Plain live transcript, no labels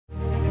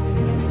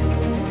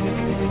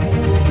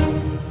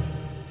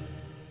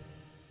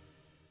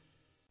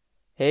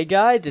Hey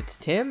guys, it's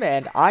Tim,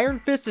 and Iron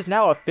Fist is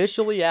now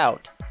officially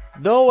out.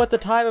 Though at the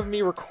time of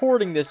me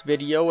recording this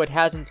video, it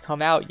hasn't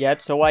come out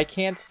yet, so I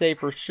can't say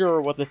for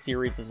sure what the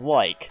series is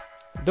like.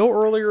 Though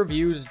early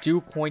reviews do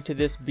point to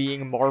this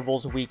being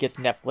Marvel's weakest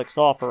Netflix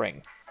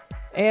offering.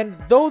 And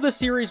though the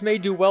series may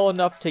do well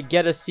enough to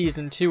get a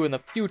Season 2 in the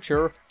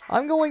future,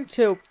 I'm going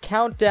to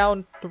count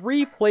down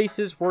 3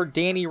 places where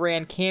Danny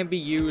Rand can be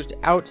used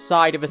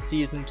outside of a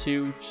Season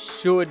 2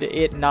 should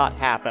it not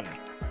happen.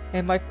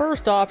 And my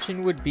first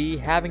option would be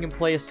having him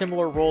play a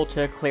similar role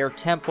to Claire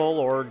Temple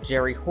or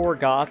Jerry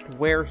Horgoth,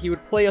 where he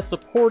would play a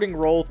supporting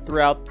role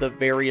throughout the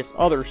various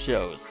other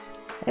shows.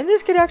 And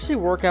this could actually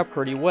work out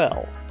pretty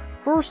well.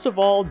 First of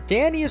all,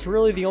 Danny is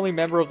really the only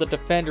member of the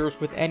Defenders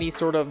with any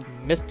sort of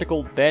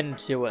mystical bend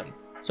to him.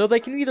 So they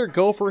can either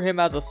go for him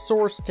as a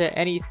source to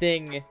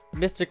anything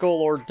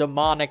mystical or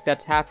demonic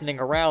that's happening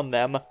around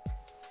them,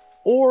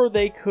 or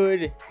they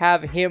could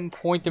have him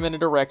point them in a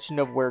direction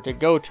of where to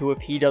go to if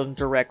he doesn't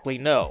directly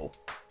know.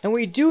 And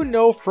we do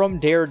know from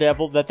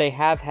Daredevil that they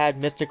have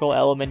had mystical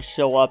elements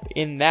show up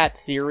in that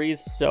series,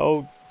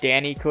 so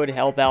Danny could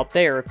help out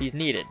there if he's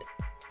needed.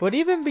 But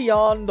even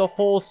beyond the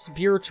whole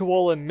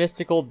spiritual and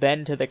mystical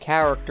bend to the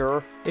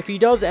character, if he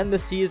does end the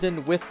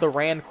season with the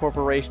Rand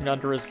Corporation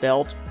under his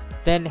belt,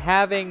 then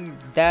having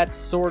that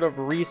sort of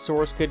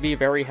resource could be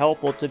very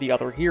helpful to the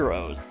other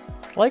heroes.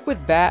 Like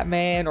with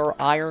Batman or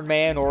Iron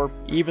Man or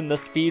even the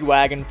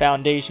Speedwagon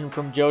Foundation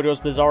from JoJo's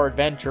Bizarre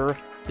Adventure,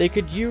 they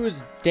could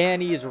use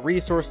Danny's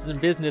resources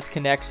and business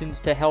connections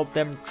to help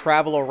them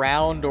travel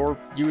around or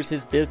use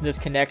his business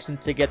connections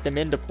to get them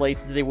into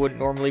places they wouldn't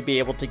normally be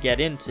able to get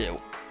into.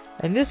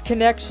 And this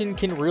connection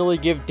can really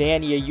give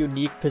Danny a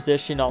unique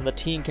position on the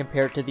team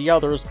compared to the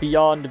others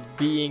beyond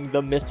being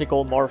the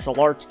mystical martial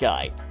arts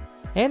guy.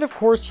 And of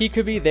course he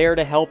could be there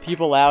to help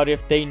people out if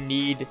they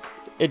need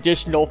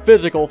additional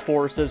physical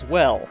force as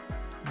well.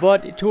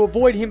 But to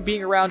avoid him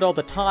being around all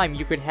the time,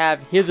 you could have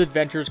his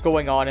adventures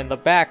going on in the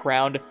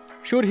background,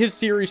 should his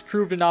series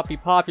prove to not be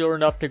popular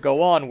enough to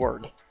go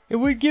onward. It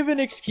would give an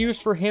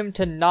excuse for him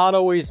to not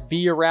always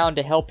be around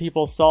to help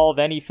people solve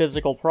any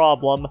physical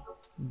problem,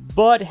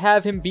 but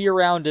have him be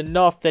around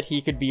enough that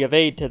he could be of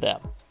aid to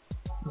them.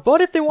 But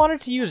if they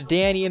wanted to use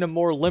Danny in a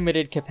more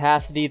limited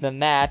capacity than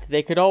that,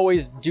 they could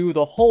always do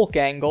the Hulk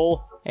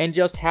angle and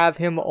just have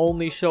him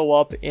only show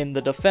up in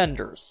the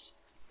Defenders.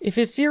 If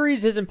his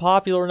series isn't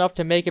popular enough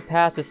to make it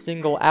past a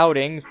single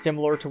outing,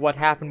 similar to what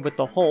happened with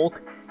the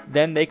Hulk,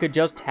 then they could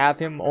just have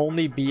him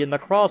only be in the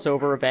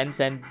crossover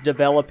events and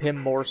develop him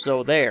more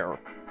so there.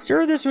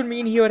 Sure, this would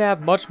mean he would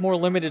have much more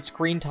limited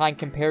screen time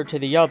compared to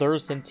the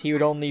others, since he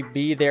would only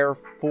be there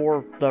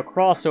for the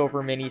crossover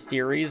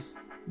miniseries,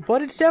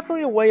 but it's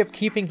definitely a way of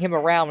keeping him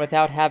around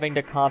without having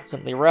to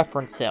constantly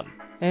reference him.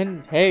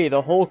 And hey,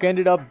 the Hulk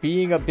ended up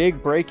being a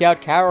big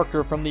breakout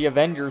character from the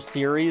Avengers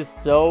series,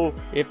 so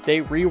if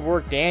they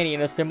rework Danny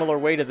in a similar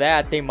way to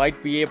that, they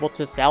might be able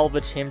to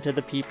salvage him to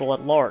the people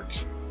at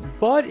large.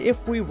 But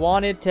if we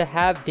wanted to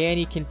have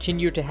Danny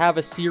continue to have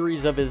a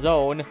series of his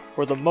own,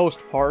 for the most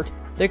part,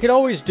 they could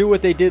always do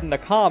what they did in the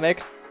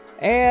comics,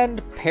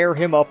 and pair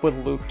him up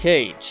with Luke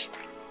Cage.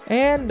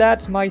 And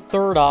that's my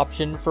third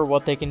option for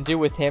what they can do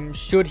with him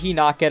should he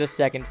not get a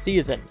second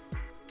season.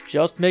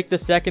 Just make the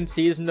second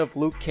season of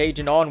Luke Cage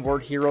and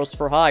onward Heroes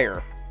for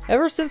Hire.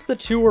 Ever since the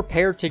two were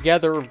paired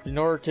together in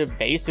order to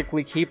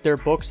basically keep their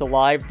books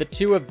alive, the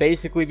two have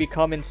basically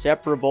become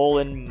inseparable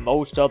in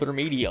most other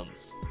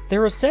mediums.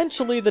 They're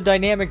essentially the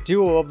dynamic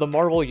duo of the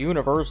Marvel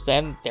Universe,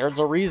 and there's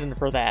a reason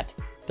for that.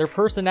 Their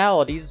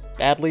personalities,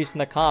 at least in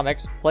the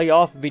comics, play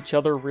off of each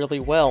other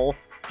really well,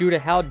 due to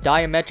how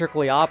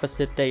diametrically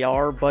opposite they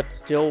are, but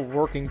still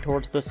working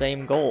towards the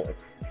same goal.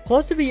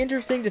 Plus, it'd be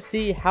interesting to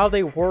see how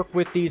they work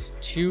with these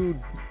two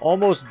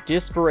almost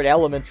disparate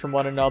elements from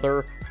one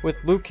another, with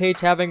Luke Cage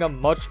having a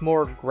much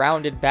more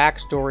grounded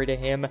backstory to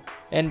him,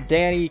 and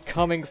Danny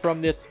coming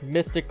from this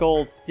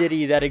mystical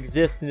city that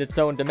exists in its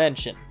own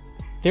dimension.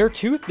 They're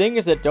two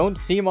things that don't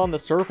seem on the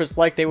surface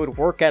like they would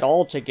work at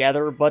all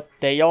together, but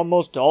they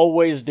almost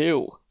always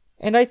do.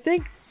 And I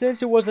think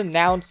since it was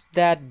announced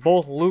that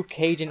both Luke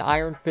Cage and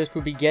Iron Fist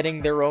would be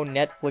getting their own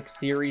Netflix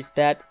series,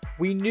 that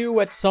we knew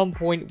at some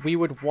point we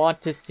would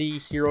want to see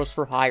Heroes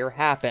for Hire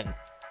happen.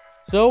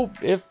 So,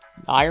 if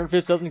Iron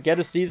Fist doesn't get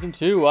a Season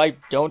 2, I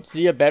don't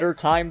see a better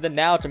time than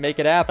now to make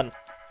it happen.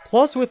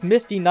 Plus, with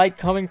Misty Knight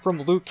coming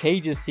from Luke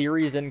Cage's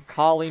series and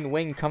Colleen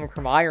Wing coming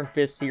from Iron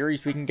Fist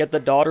series, we can get the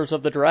Daughters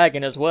of the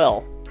Dragon as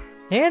well.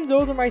 And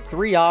those are my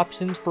 3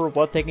 options for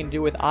what they can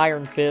do with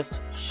Iron Fist,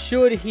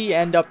 should he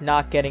end up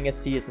not getting a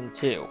Season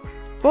 2.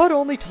 But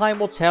only time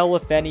will tell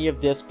if any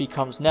of this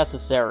becomes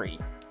necessary.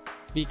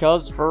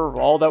 Because for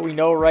all that we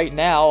know right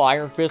now,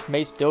 Iron Fist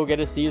may still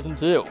get a Season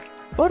 2.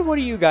 But what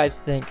do you guys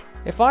think?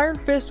 If Iron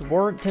Fist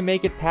weren't to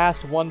make it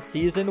past 1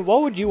 season,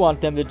 what would you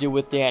want them to do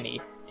with Danny?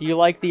 Do you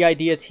like the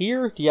ideas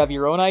here? Do you have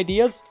your own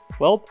ideas?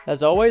 Well,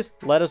 as always,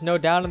 let us know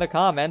down in the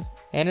comments.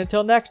 And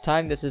until next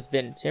time, this has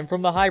been Tim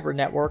from the Hybrid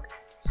Network,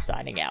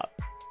 signing out.